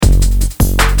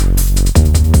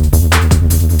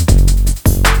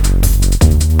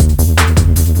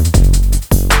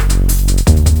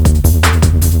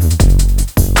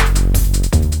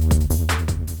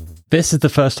This is the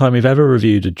first time we've ever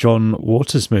reviewed a John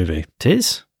Waters movie. It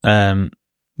is.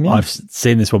 I've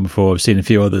seen this one before. I've seen a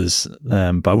few others,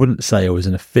 but I wouldn't say I was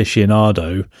an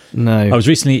aficionado. No. I was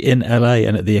recently in LA,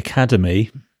 and at the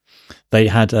Academy, they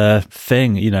had a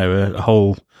thing, a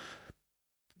whole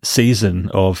season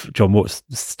of John Waters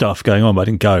stuff going on, but I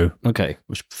didn't go. Okay.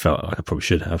 Which felt like I probably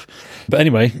should have. But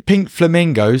anyway. Pink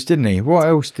Flamingos, didn't he? What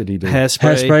else did he do?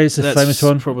 Hairspray is the famous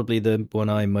one. Probably the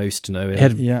one I most know.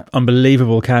 He had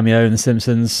unbelievable cameo in The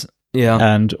Simpsons. Yeah.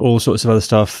 And all sorts of other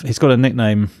stuff. He's got a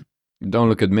nickname. Don't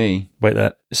look at me. Wait,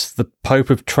 it's the Pope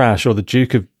of Trash, or the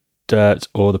Duke of Dirt,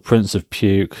 or the Prince of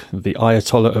Puke, the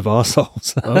Ayatollah of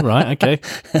Arseholes. Oh, right, okay.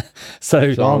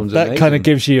 So Sounds that amazing. kind of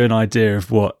gives you an idea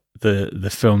of what the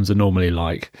films are normally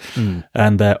like.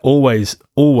 And they're always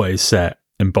set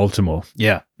in Baltimore.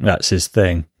 Yeah. That's his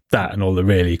thing. That and all the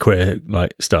really queer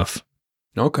stuff.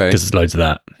 Okay. Because there's loads of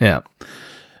that. Yeah.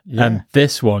 And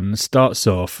this one starts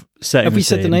off setting. Have we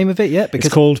said the name of it yet? Because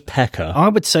it's called Pecker. I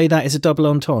would say that is a double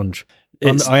entendre.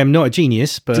 I am not a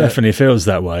genius, but definitely feels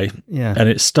that way. Yeah. And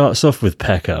it starts off with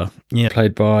Pecker,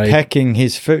 played by pecking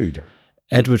his food.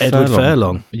 Edward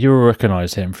Furlong. You will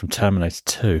recognise him from Terminator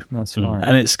 2. That's right.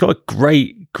 And it's got a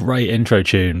great intro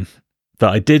tune that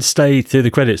I did stay through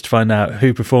the credits to find out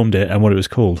who performed it and what it was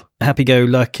called. Happy Go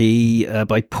Lucky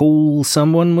by Paul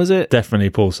someone, was it? Definitely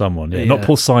Paul someone. Yeah. Not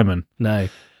Paul Simon. No.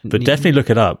 But definitely look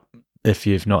it up if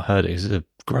you've not heard it. It's a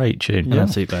great tune. Yeah,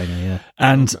 absolute banger, yeah.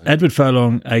 And Edward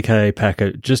Furlong, a.k.a.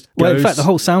 Pecker, just goes... Well, in fact, the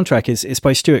whole soundtrack is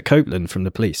by Stuart Copeland from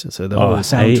The Police. So the whole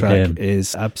soundtrack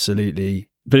is absolutely...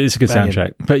 But it's a good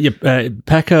soundtrack. But yeah,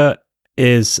 Pecker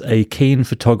is a keen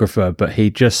photographer, but he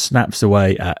just snaps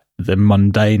away at the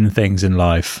mundane things in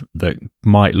life that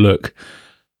might look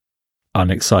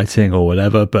unexciting or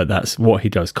whatever, but that's what he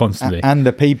does constantly. And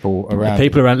the people around. The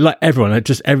people around, like everyone,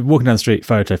 walking down the street,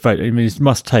 photo. I mean, he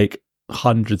must take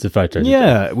hundreds of photos.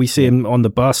 Yeah, we see him on the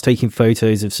bus taking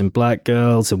photos of some black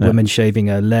girls, a woman shaving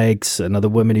her legs, another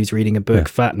woman who's reading a book,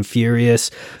 Fat and Furious,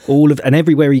 and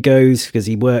everywhere he goes, because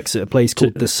he works at a place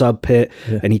called the Sub Pit,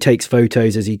 and he takes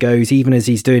photos as he goes. Even as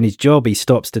he's doing his job, he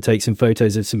stops to take some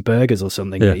photos of some burgers or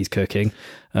something that he's cooking.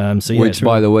 Which,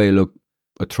 by the way, look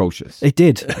atrocious. It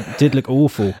did look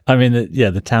awful. I mean,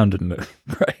 the town didn't look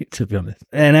great, to be honest.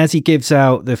 And as he gives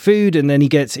out the food, and then he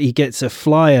gets a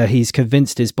flyer, he's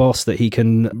convinced his boss that he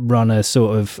can run a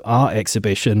sort of art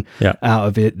exhibition out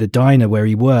of it, the diner where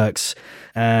he works.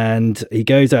 And he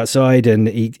goes outside and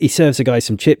he serves a guy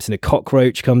some chips, and a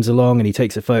cockroach comes along and he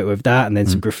takes a photo of that, and then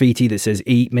some graffiti that says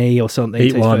 "Eat me" or something.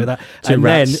 Eat one. That. Two and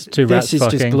rats, then two this rats is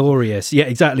fucking. just glorious. Yeah,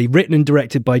 exactly. Written and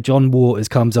directed by John Waters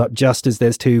comes up just as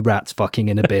there's two rats fucking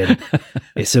in a bin.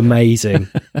 It's amazing.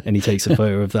 And he takes a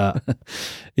photo of that.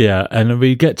 Yeah, and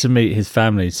we get to meet his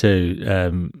family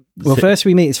too. Well, first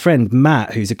we meet his friend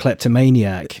Matt, who's a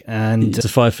kleptomaniac, and it's a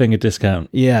 5-finger discount.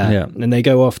 Yeah, and they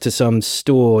go off to some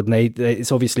store, and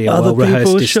it's obviously a Other well-rehearsed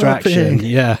people distraction. shopping.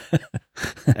 Yeah,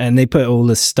 and they put all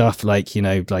this stuff like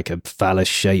like a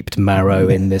phallus-shaped marrow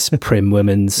in this prim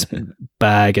woman's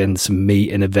bag, and some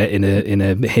meat in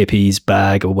a hippie's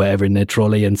bag or whatever in their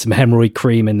trolley, and some hemorrhoid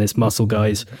cream in this muscle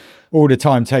guy's. All the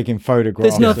time taking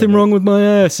photographs. There's nothing wrong with my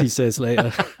ass, he says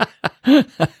later.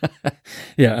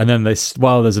 Yeah, and then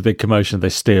while there's a big commotion, they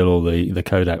steal all the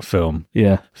Kodak film.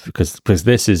 Yeah, because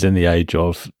this is in the age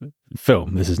of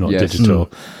film. This is not digital.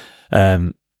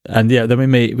 And then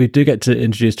we do get to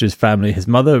introduce to his family. His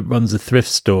mother runs a thrift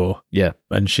store. Yeah,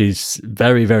 and she's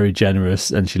very, very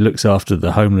generous, and she looks after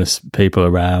the homeless people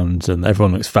around, and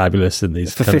everyone looks fabulous in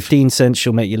these. For 15 cents,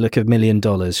 she'll make you look $1 million.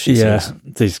 She says.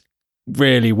 These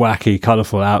really wacky,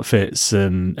 colourful outfits,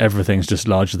 and everything's just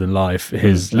larger than life.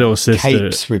 His little sister,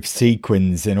 capes with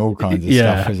sequins and all kinds of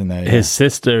stuff, isn't there? His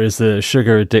sister is a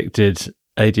sugar addicted,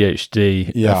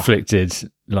 ADHD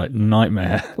afflicted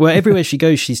nightmare. Well, everywhere she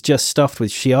goes, she's just stuffed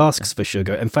with. She asks for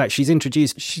sugar. In fact, she's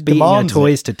beating her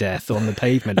toys to death on the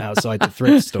pavement outside the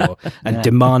thrift store and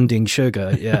demanding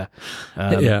sugar. Yeah,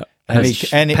 Pecker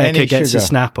gets sugar. a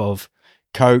snap of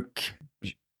Coke.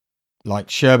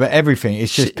 Like sherbet, everything.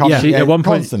 It's just at one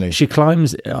point, constantly. She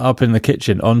climbs up in the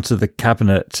kitchen onto the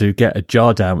cabinet to get a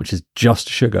jar down, which is just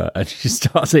sugar, and she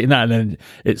starts eating that, and then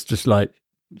it's just like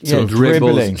sort of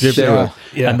dribbling. Yeah.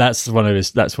 And that's one of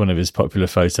his popular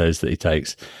photos that he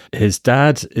takes. His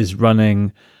dad is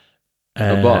running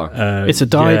A bar. It's a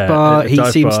dive bar. He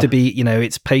seems to be,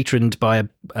 it's patroned by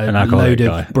a load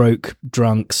of broke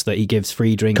drunks that he gives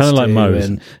free drinks to. Kind of like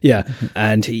Moe's.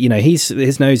 And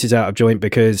his nose is out of joint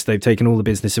because they've taken all the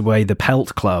business away. The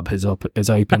Pelt Club has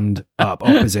opened up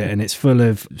opposite, and it's full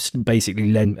of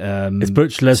basically it's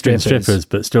butch lesbian strippers,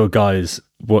 but still guys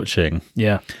watching.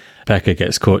 Yeah. Pecker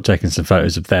gets caught taking some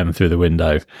photos of them through the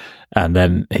window, and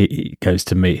then he goes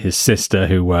to meet his sister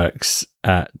who works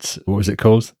at, what was it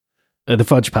called? The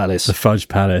Fudge Palace. The Fudge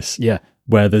Palace. Yeah.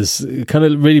 Where there's kind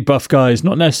of really buff guys,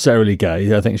 not necessarily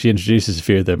gay. I think she introduces a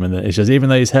few of them, and then she says, even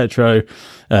though he's hetero,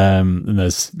 and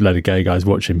there's a load of gay guys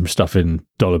watching stuffing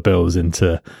dollar bills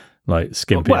into like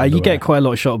skimpy. Well, you get quite a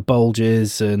lot of shot of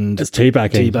bulges and it's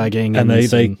teabagging, and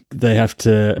they have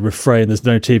to refrain. There's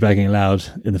no teabagging allowed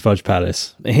in the Fudge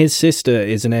Palace. His sister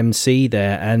is an MC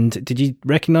there, and did you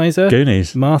recognise her?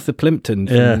 Goonies. Martha Plimpton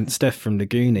from Steph from the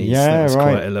Goonies. Yeah, that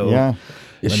right. Quite a little. Yeah.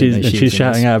 She's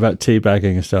shouting out about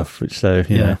teabagging and stuff, which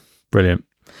brilliant.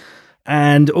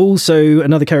 And also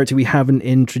another character we haven't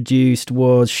introduced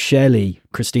was Shelley.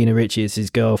 Christina Ricci is his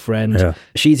girlfriend. Yeah.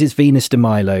 She's his Venus de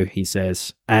Milo, he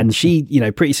says. And she,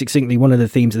 pretty succinctly, one of the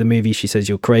themes of the movie, she says,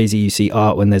 you're crazy, you see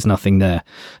art when there's nothing there.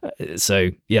 So,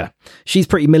 yeah. She's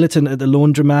pretty militant at the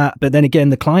laundromat. But then again,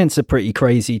 the clients are pretty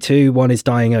crazy too. One is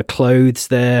dyeing her clothes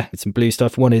there with some blue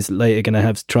stuff. One is later going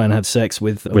to try and have sex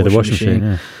with a washing machine.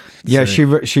 Yeah. Yeah,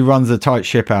 she runs a tight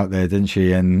ship out there, doesn't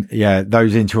she? And yeah,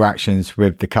 those interactions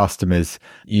with the customers,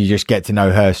 you just get to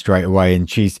know her straight away. And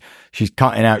she's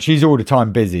cutting out. She's all the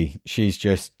time busy. She's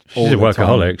a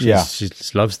workaholic. She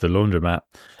just loves the laundromat.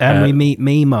 And we meet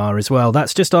Mima as well.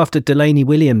 That's just after Delaney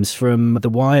Williams from The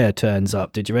Wire turns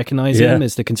up. Did you recognise him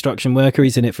as the construction worker?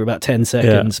 He's in it for about 10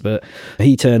 seconds, but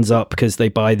he turns up because they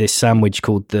buy this sandwich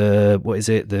called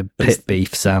the pit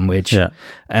beef sandwich. Yeah.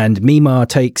 And Mima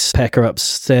takes Pecker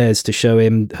upstairs to show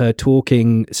him her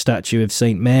talking statue of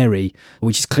St. Mary,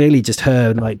 which is clearly just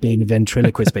her like being a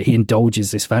ventriloquist, but he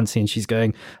indulges this fancy and she's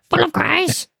going, full of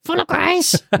grace,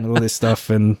 and all this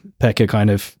stuff. And Pecker kind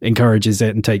of encourages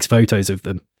it and takes photos of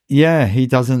them. Yeah, he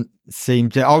doesn't seem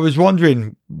to. I was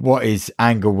wondering what his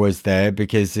angle was there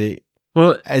because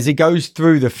as he goes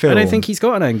through the film, I don't think he's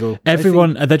got an angle.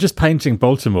 They're just painting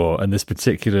Baltimore and this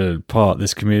particular part,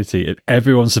 this community.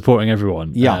 Everyone's supporting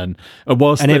everyone. Yeah, and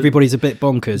everybody's a bit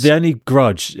bonkers. The only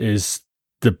grudge is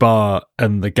the bar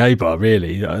and the gay bar,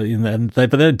 really, but they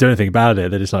don't do anything about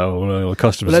it. They're just like, the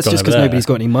customers. Well, that's just because nobody's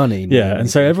got any money. Yeah, and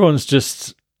so everyone's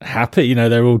just happy.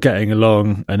 They're all getting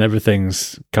along, and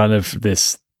everything's kind of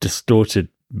this distorted,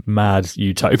 mad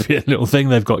utopian little thing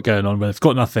they've got going on where they've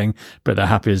got nothing, but they're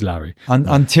happy as Larry.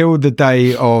 Until the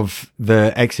day of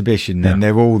the exhibition, and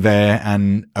they're all there,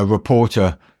 and a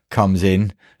reporter comes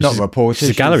in. Not a reporter, she's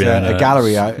a gallery owner. A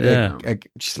gallery.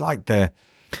 She's like the.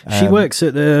 She works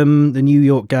at the New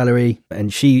York Gallery,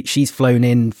 and she's flown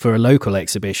in for a local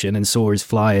exhibition and saw his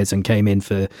flyers and came in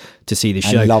to see the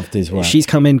show. And loved his work. She's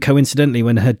come in coincidentally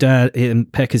when her dad,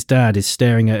 Pecker's dad, is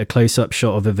staring at a close-up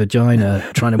shot of a vagina,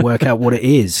 trying to work out what it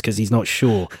is because he's not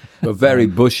sure. A very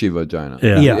bushy vagina.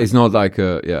 Yeah. It's not like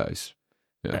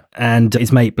And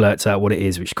his mate blurts out what it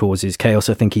is, which causes chaos.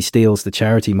 I think he steals the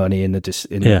charity money in the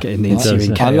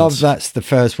ensuing chaos. I love that's the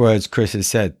first words Chris has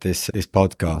said this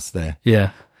podcast there.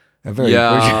 Yeah. It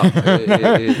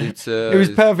was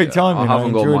perfect timing. I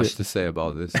haven't got much to say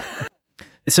about this.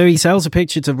 So he sells a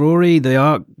picture to Rory, the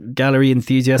art gallery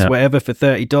enthusiast, whatever, for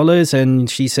 $30, and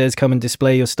she says, "Come and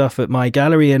display your stuff at my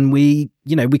gallery." And we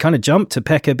kind of jump to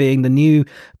Pecker being the new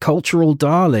cultural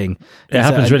darling. It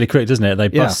happens really quick, doesn't it?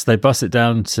 They bus it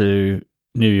down to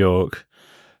New York.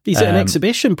 He's at an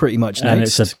exhibition pretty much next. And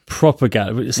it's a proper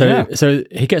gallery. So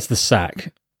he gets the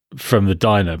sack from the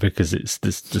diner because it's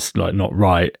just like not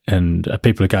right, and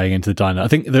people are going into the diner. I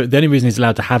think the only reason he's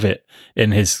allowed to have it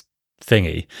in his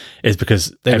thingy is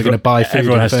because they were going to buy food.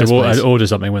 Everyone has to order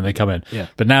something when they come in. Yeah.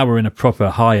 But now we're in a proper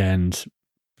high-end,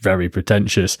 very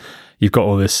pretentious. You've got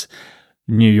all this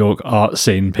New York art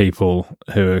scene people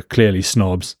who are clearly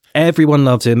snobs. Everyone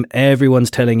loves him.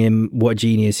 Everyone's telling him what a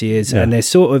genius he is, and they're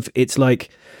sort of.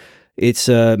 It's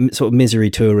sort of misery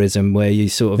tourism where you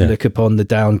sort of look upon the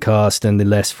downcast and the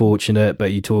less fortunate,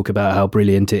 but you talk about how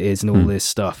brilliant it is and all this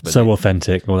stuff. But so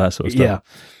authentic, all that sort of stuff. Yeah.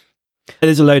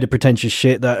 There's a load of pretentious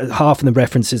shit that half of the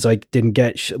references I didn't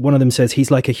get. One of them says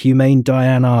he's like a humane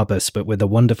Diane Arbus, but with a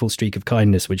wonderful streak of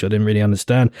kindness, which I didn't really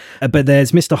understand. But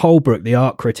there's Mr. Holbrook, the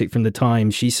art critic from the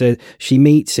Times. She said she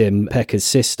meets him, Pecker's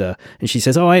sister, and she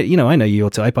says, I know your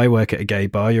type. I work at a gay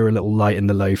bar. You're a little light in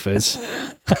the loafers.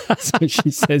 That's what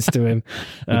she says to him.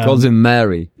 He calls him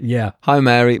Mary. Yeah. Hi,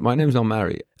 Mary. My name's not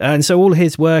Mary. And so all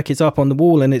his work is up on the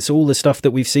wall, and it's all the stuff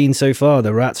that we've seen so far.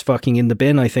 The rats fucking in the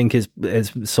bin, I think, is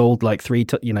sold like we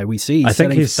see. I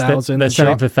think he's they're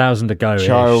selling for 1,000 to go.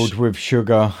 Child with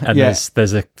sugar, and there's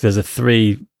a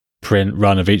 3-print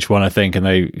run of each one, I think, and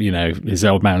they, his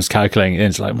old man's calculating it, and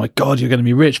it's like, oh my God, you're going to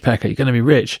be rich, Pecker, you're going to be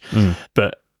rich.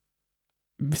 But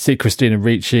see Christina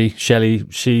Ricci, Shelley,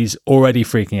 she's already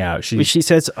freaking out. She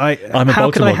says, I'm a how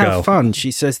can I have girl. fun?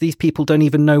 She says, these people don't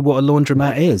even know what a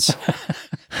laundromat is.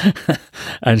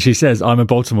 And she says, I'm a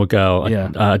Baltimore girl.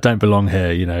 I don't belong here,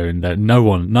 and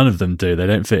none of them do. They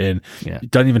don't fit in.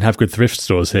 Don't even have good thrift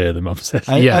stores here, the mum says.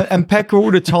 And Pecker all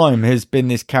the time has been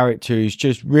this character who's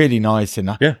just really nice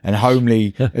and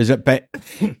homely.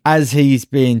 As he's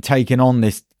being taken on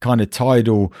this kind of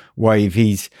tidal wave,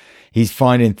 he's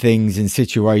finding things and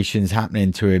situations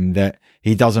happening to him that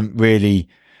he doesn't really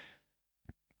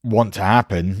want to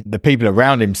happen. The people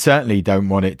around him certainly don't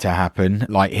want it to happen,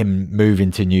 like him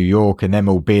moving to New York and them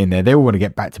all being there. They all want to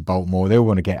get back to Baltimore. They all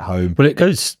want to get home. Well, it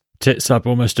goes tits up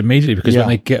almost immediately, because when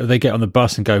they get on the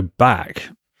bus and go back,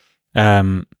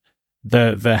 their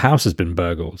house has been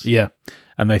burgled. Yeah.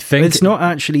 And they think it's not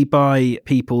actually by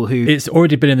people who... It's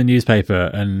already been in the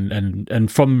newspaper,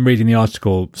 and from reading the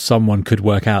article, someone could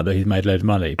work out that he's made a load of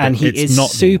money. And he is not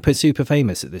super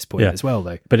famous at this point as well,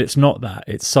 though. But it's not that.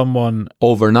 It's someone...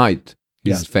 Overnight,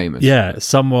 he's famous. Yeah,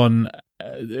 someone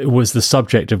was the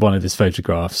subject of one of his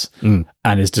photographs and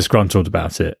is disgruntled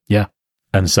about it. Yeah.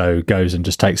 And so goes and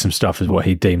just takes some stuff as what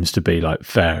he deems to be like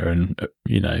fair and,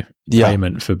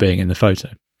 payment for being in the photo.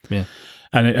 Yeah.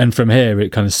 And from here,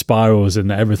 it kind of spirals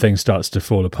and everything starts to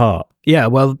fall apart. Yeah,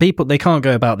 well, people, they can't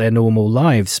go about their normal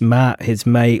lives. Matt, his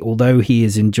mate, although he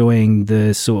is enjoying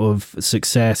the sort of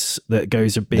success that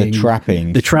goes of being...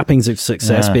 The trappings of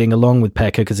success being along with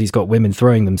Pecker, because he's got women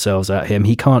throwing themselves at him.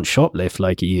 He can't shoplift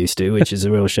like he used to, which is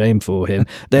a real shame for him.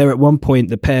 There, at one point,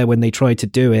 the pair, when they try to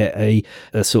do it,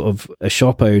 a sort of a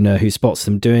shop owner who spots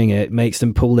them doing it makes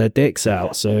them pull their dicks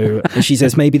out. So she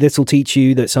says, maybe this will teach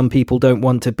you that some people don't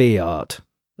want to be art.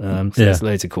 There's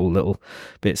loads of cool little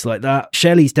bits like that.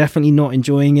 Shelley's definitely not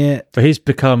enjoying it. But he's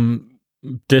become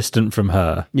distant from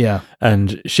her. Yeah.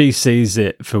 And she sees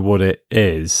it for what it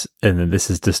is, and then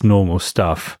this is just normal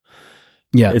stuff.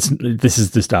 Yeah. This is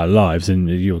just our lives, and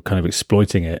you're kind of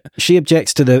exploiting it. She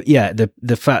objects to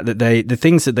the fact that the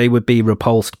things that they would be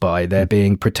repulsed by, they're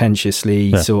being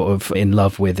pretentiously sort of in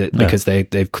love with it because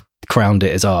they've crowned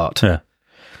it as art. Yeah.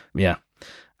 Yeah.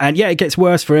 And it gets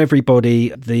worse for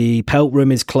everybody. The pelt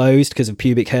room is closed because of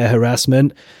pubic hair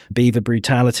harassment, beaver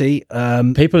brutality.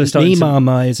 People are starting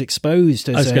Mama is exposed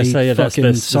as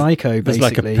fucking psycho, basically. There's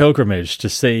like a pilgrimage to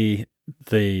see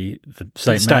the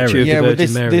St. Mary. Yeah, well,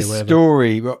 this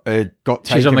story got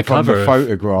taken from the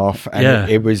photograph, and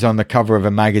it was on the cover of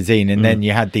a magazine, and then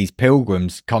you had these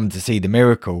pilgrims come to see the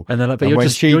miracle. And they're like, when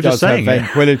she does her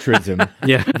ventriloquism,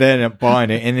 they're not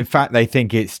buying it. And in fact, they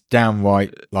think it's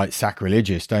downright like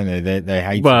sacrilegious, don't they? They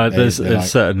hate it. Well, there's a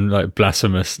certain like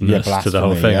blasphemousness to the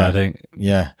whole thing, I think.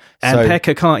 Yeah. And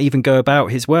Pecker can't even go about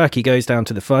his work. He goes down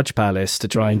to the Fudge Palace to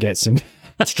try and get some...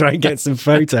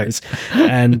 photos,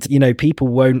 and people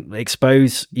won't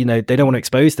expose, they don't want to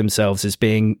expose themselves as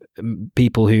being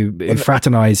people who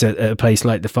fraternize at a place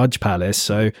like the Fudge Palace.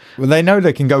 So they know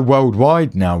they can go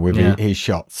worldwide now with his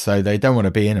shots, so they don't want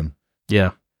to be in them.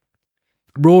 Yeah.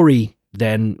 Rory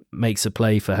then makes a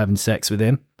play for having sex with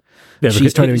him. Yeah,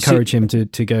 she's trying to encourage him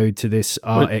to go to this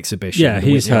art exhibition. Yeah,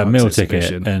 he's her meal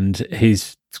ticket, and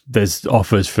there's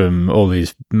offers from all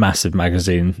these massive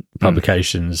magazine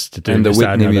publications to do and this, the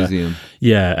Whitney Museum.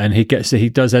 Yeah, and he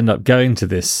does end up going to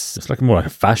this. It's like more like a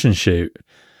fashion shoot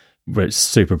where it's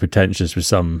super pretentious with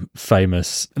some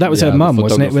famous. That was her mum,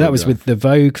 wasn't it? Well, that was with the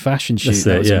Vogue fashion shoot.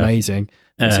 That was amazing.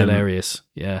 It's hilarious.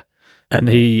 Yeah. And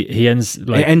he ends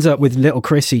like... It ends up with little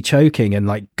Chrissy choking and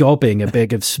like gobbing a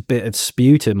bit of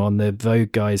sputum on the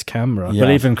Vogue guy's camera. Yeah.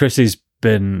 But even Chrissy's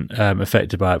been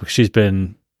affected by it because she's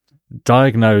been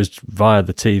diagnosed via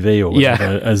the TV or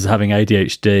whatever as having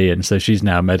ADHD, and so she's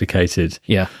now medicated.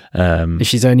 Yeah.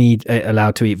 She's only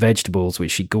allowed to eat vegetables,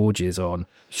 which she gorges on.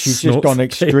 She's just gone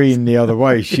extreme the other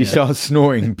way. She starts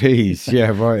snorting peas.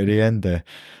 Yeah, right at the end there.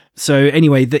 So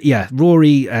anyway,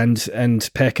 Rory and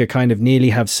Pecker kind of nearly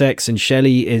have sex, and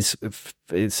Shelley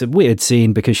it's a weird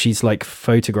scene because she's like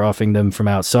photographing them from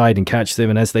outside and catches them,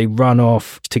 and as they run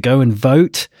off to go and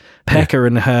vote, Pecker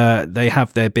and her, they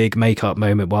have their big makeup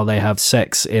moment while they have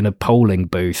sex in a polling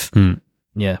booth.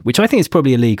 Yeah, which I think is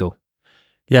probably illegal.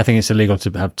 Yeah, I think it's illegal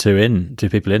to have two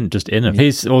people in them.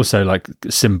 He's also like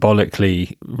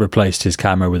symbolically replaced his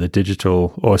camera with a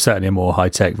digital, or certainly a more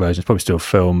high-tech version. It's probably still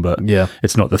film, but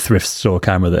it's not the thrift store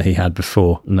camera that he had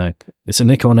before. No, it's a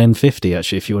Nikon N50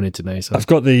 actually, if you wanted to know. So. I've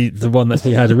got the one that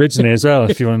he had originally as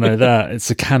well, if you want to know that. It's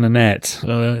a Canonette.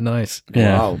 Oh, nice.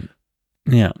 Yeah. Wow.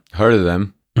 Yeah. Heard of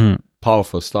them.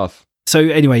 Powerful stuff. So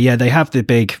anyway, they have the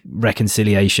big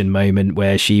reconciliation moment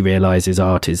where she realizes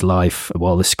art is life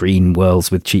while the screen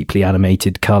whirls with cheaply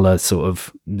animated color sort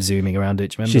of zooming around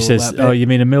it. She says, "Oh, you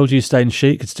mean a mildew-stained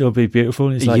sheet could still be beautiful?"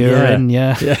 And he's like, urine,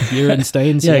 urine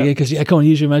stains. Yeah, because come on,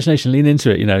 use your imagination, lean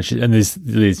into it. And these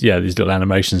little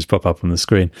animations pop up on the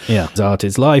screen. Yeah, art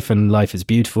is life, and life is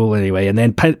beautiful. Anyway, and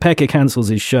then Pecker cancels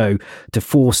his show to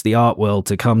force the art world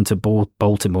to come to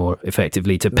Baltimore,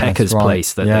 effectively to Pecker's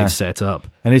place that they've set up.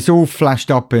 And it's all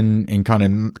flashed up in kind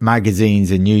of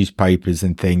magazines and newspapers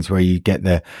and things where you get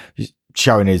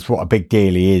showing us what a big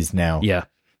deal he is now. Yeah.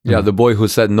 Yeah, the boy who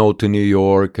said no to New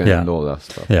York and all that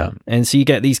stuff. Yeah. And so you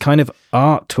get these kind of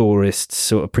art tourists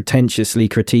sort of pretentiously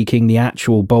critiquing the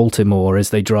actual Baltimore as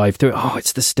they drive through. Oh,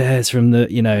 it's the stairs from the,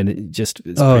 and it's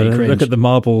pretty cringe. Look at the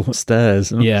marble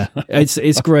stairs. Yeah.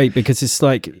 It's great because it's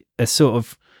like a sort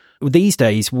of, these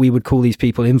days we would call these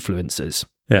people influencers.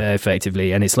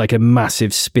 Effectively, and it's like a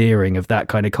massive spearing of that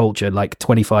kind of culture, like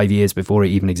 25 years before it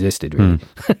even existed, really.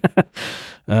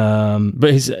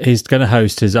 But he's going to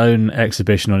host his own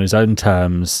exhibition on his own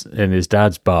terms in his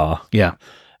dad's bar. Yeah.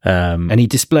 And he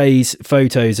displays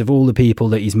photos of all the people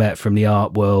that he's met from the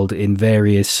art world in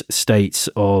various states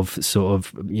of sort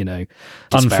of,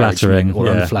 unflattering or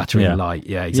unflattering light.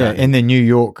 Yeah, exactly. Yeah, in the New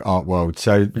York art world.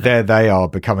 So there they are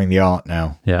becoming the art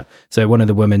now. Yeah. So one of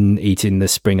the women eating the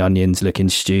spring onions looking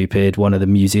stupid, one of the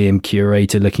museum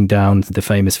curator looking down the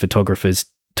famous photographer's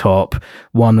top,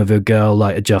 one of a girl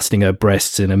like adjusting her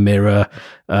breasts in a mirror,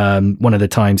 one of the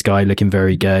Times guy looking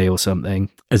very gay or something.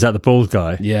 Is that the bald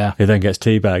guy? Yeah. Who then gets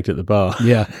teabagged at the bar.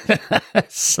 Yeah.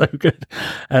 So good.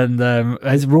 And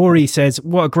as Rory says,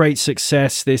 what a great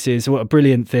success this is. What a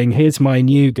brilliant thing. Here's my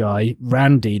new guy,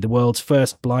 Randy, the world's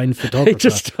first blind photographer. He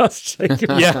just starts taking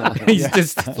he's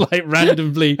just like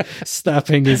randomly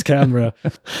snapping his camera.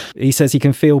 He says he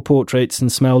can feel portraits and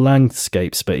smell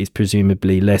landscapes, but he's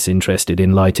presumably less interested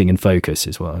in lighting and focus,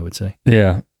 is what I would say.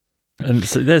 Yeah. And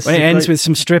so it ends with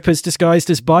some strippers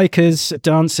disguised as bikers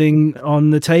dancing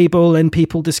on the table and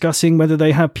people discussing whether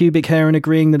they have pubic hair and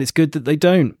agreeing that it's good that they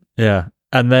don't. Yeah.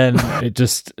 And then it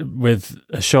just, with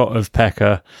a shot of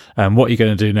Pecker, what are you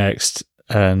going to do next?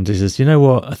 And he says, you know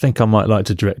what? I think I might like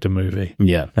to direct a movie.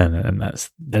 Yeah. And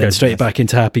that's... And then straight back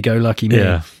into happy-go-lucky me.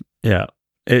 Yeah. Yeah.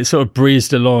 It sort of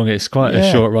breezed along. It's quite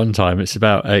a short runtime. It's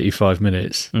about 85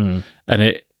 minutes. And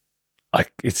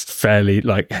it's fairly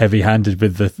like heavy-handed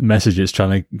with the message it's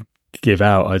trying to give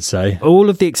out, I'd say. All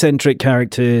of the eccentric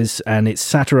characters and its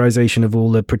satirization of all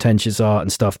the pretentious art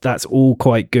and stuff, that's all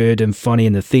quite good and funny,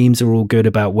 and the themes are all good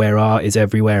about where art is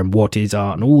everywhere and what is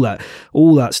art, and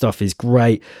all that stuff is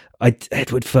great.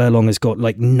 Edward Furlong has got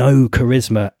like no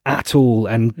charisma at all,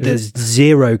 and there's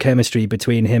zero chemistry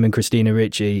between him and Christina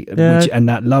Ricci, and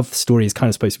that love story is kind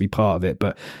of supposed to be part of it,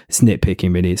 but it's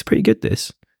nitpicking really. It's pretty good,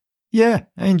 this. Yeah,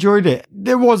 I enjoyed it.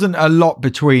 There wasn't a lot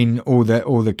between all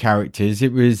the characters.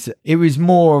 It was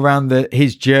more around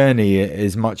his journey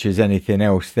as much as anything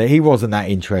else. That he wasn't that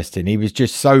interesting. He was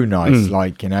just so nice,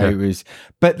 it was.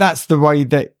 But that's the way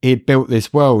that he built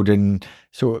this world, and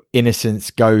sort of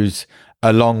innocence goes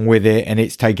along with it, and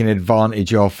it's taken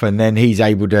advantage of, and then he's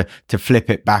able to flip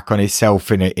it back on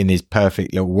himself in his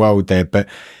perfect little world there. But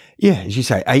yeah, as you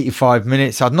say, 85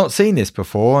 minutes. I'd not seen this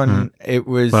before, and it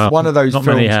was one of those not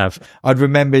films many have. I'd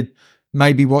remembered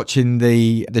maybe watching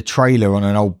the trailer on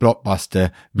an old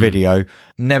Blockbuster video.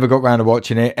 Never got round to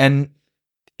watching it, and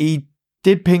he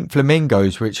did Pink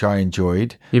Flamingos, which I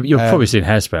enjoyed. You've probably seen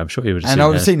Hairspray. I'm sure you would have seen Hairspray.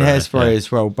 And I've seen Hairspray yeah.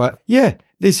 as well. But yeah,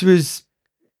 this was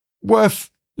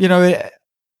worth, a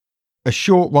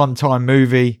short one-time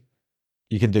movie.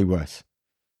 You can do worse.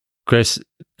 Chris,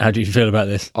 how do you feel about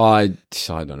this? I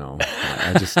don't know.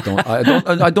 I just don't.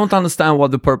 I don't understand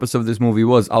what the purpose of this movie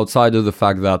was, outside of the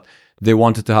fact that they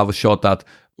wanted to have a shot at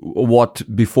what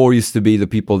before used to be the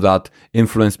people that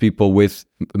influence people with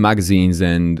magazines,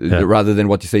 and rather than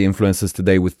what you say influences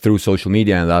today through social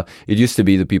media, and that it used to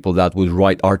be the people that would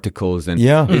write articles, and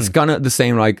it's kind of the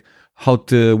same like How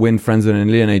to Win Friends and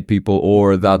Alienate People,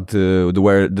 or that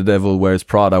The Devil Wears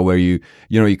Prada, where you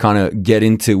kind of get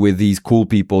into with these cool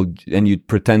people and you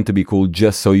pretend to be cool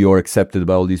just so you're accepted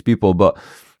by all these people. But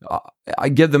I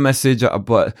get the message,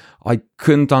 but I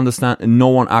couldn't understand, and no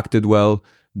one acted well.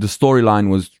 The storyline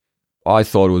was I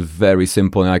thought was very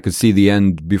simple, and I could see the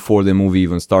end before the movie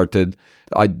even started.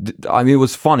 I mean, it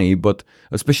was funny, but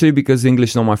especially because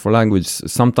English is not my first language,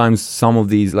 sometimes some of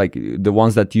these, like the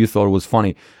ones that you thought was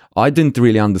funny, I didn't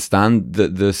really understand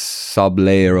the sub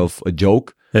layer of a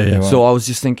joke. So I was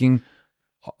just thinking,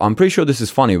 I'm pretty sure this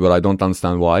is funny, but I don't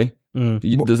understand why.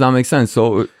 Does that make sense?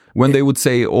 So when they would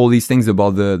say all these things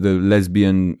about the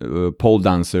lesbian pole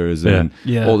dancers and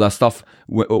all that stuff,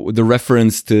 the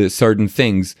reference to certain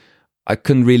things, I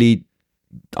couldn't really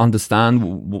understand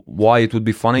why it would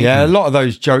be funny. Yeah, a lot of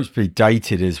those jokes be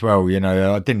dated as well. You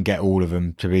know, I didn't get all of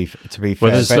them to be fair.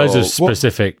 Well, there's loads of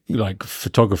specific like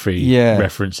photography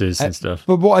references and stuff.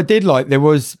 But what I did like, there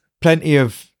was plenty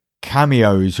of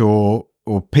cameos or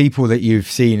people that you've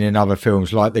seen in other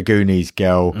films, like the Goonies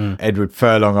girl, Edward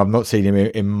Furlong. I've not seen him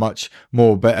in much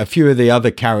more, but a few of the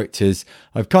other characters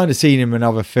I've kind of seen him in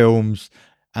other films.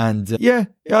 And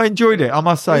I enjoyed it, I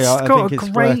must say. It's got a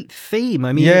great theme.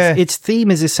 I mean, its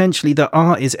theme is essentially that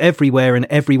art is everywhere and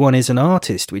everyone is an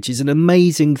artist, which is an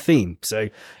amazing theme. So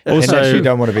also, you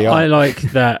don't want to be art. I like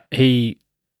that he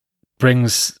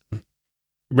brings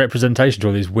representation to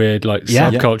all these weird like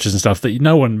subcultures and stuff that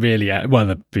no one really, well,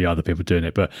 there'll be other people doing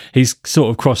it, but he's sort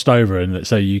of crossed over, and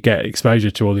so you get exposure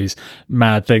to all these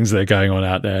mad things that are going on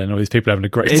out there and all these people having a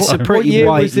great time. It's a pretty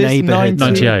white neighborhood.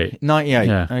 98.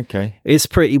 Yeah. Okay. It's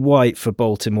pretty white for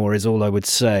Baltimore is all I would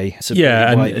say.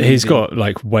 And he's got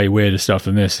like way weirder stuff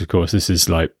than this, of course. This is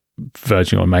like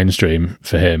verging on mainstream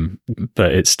for him,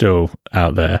 but it's still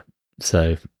out there.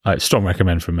 So strong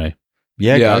recommend from me.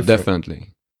 Yeah,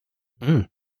 definitely. Mm.